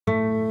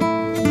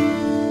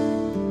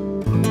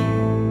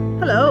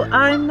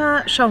I'm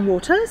Sian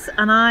Waters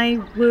and I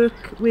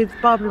work with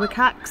Berberi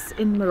macaques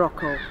in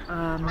Morocco.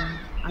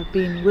 I've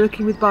been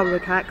working with Berberi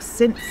macaques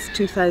since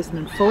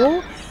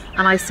 2004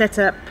 and I set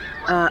up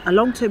a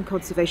long-term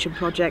conservation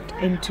project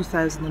in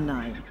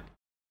 2009.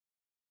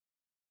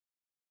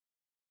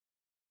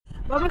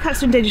 Berberi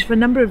macaques are endangered for a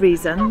number of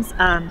reasons,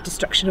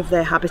 destruction of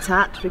their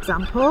habitat for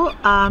example,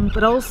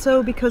 but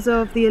also because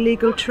of the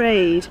illegal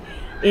trade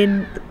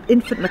in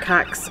infant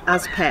macaques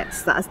as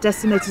pets that has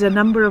decimated a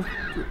number of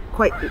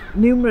quite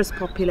numerous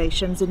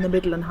populations in the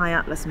Middle and High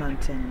Atlas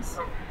Mountains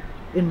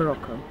in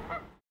Morocco.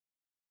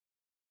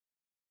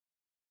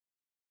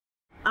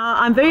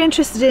 I'm very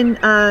interested in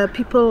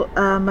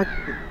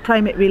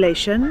people-primate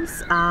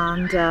relations,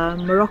 and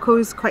Morocco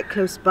is quite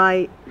close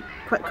by,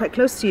 quite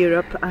close to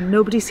Europe, and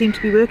nobody seemed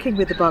to be working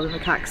with the Berberi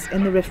macaques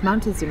in the Rift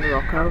Mountains in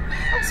Morocco,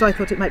 so I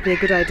thought it might be a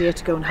good idea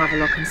to go and have a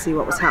look and see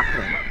what was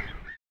happening.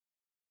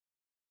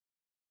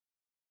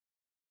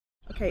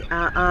 Okay,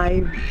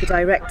 I'm the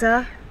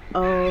director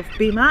of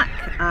BMAC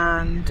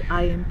and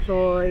I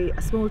employ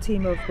a small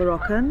team of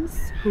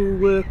Moroccans who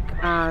work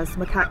as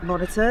macaque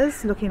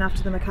monitors, looking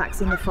after the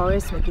macaques in the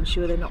forest, making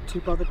sure they're not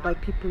too bothered by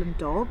people and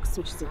dogs,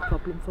 which is a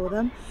problem for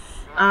them.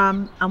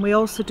 And we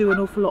also do an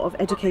awful lot of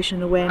education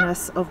and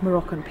awareness of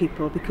Moroccan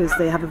people because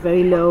they have a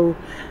very low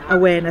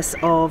awareness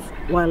of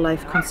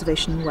wildlife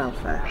conservation and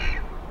welfare.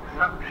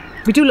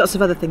 We do lots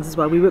of other things as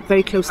well. We work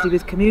very closely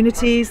with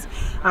communities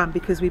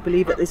because we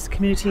believe that there's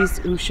communities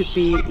who should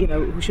be,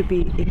 who should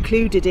be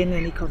included in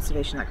any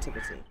conservation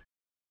activity.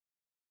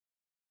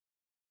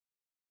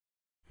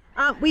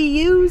 We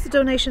use the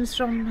donations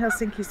from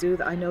Helsinki Zoo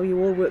that I know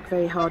you all work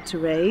very hard to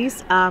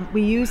raise.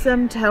 We use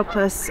them to help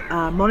us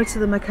monitor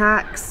the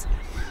macaques,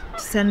 to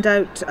send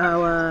out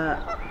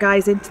our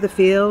guys into the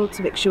field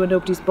to make sure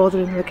nobody's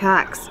bothering the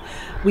macaques.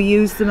 We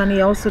use the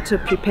money also to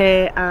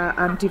prepare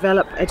and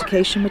develop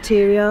education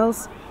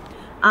materials,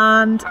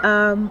 and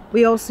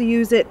we also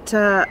use it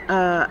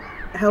to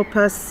help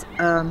us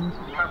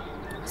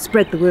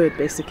spread the word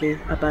basically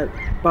about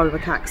Berberi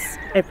macaques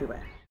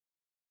everywhere.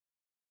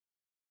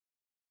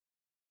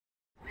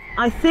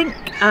 I think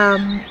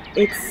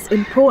it's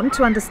important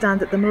to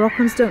understand that the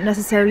Moroccans don't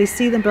necessarily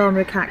see the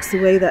Berberi macaques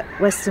the way that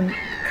Western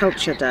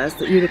culture does,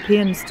 that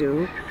Europeans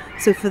do.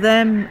 So for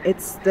them,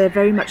 they're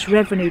very much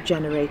revenue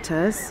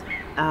generators.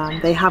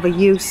 They have a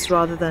use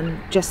rather than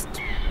just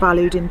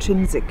valued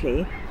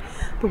intrinsically.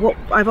 But what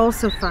I've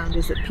also found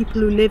is that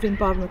people who live in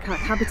Berberi macaque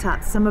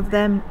habitats, some of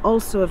them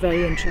also are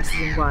very interested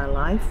in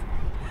wildlife,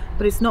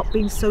 but it's not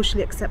been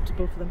socially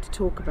acceptable for them to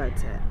talk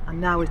about it,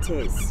 and now it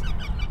is.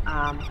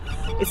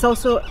 It's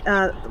also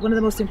one of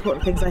the most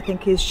important things I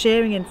think is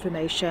sharing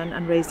information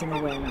and raising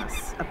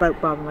awareness about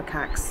Berberi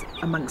macaques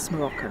amongst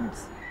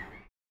Moroccans.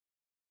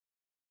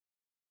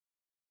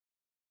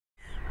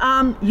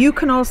 You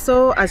can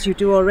also, as you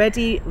do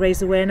already,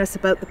 raise awareness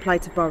about the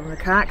plight of Berberi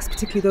macaques,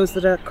 particularly those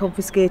that are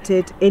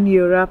confiscated in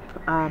Europe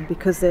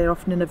because they're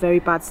often in a very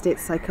bad state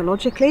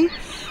psychologically.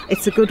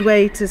 It's a good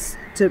way to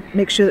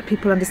make sure that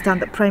people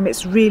understand that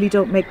primates really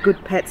don't make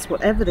good pets,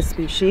 whatever the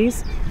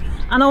species,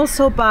 and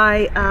also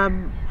by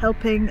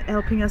helping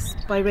us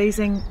by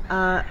raising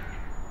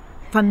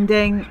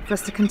funding for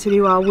us to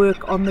continue our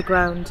work on the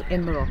ground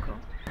in Morocco.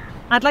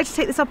 I'd like to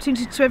take this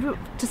opportunity to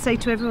say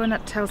to everyone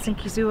at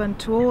Helsinki Zoo and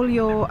to all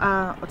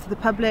to the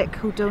public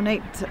who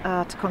donate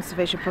to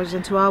conservation projects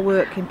and to our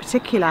work in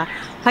particular,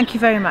 thank you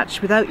very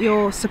much. Without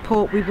your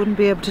support we wouldn't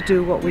be able to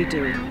do what we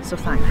do, so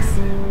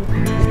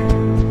thanks.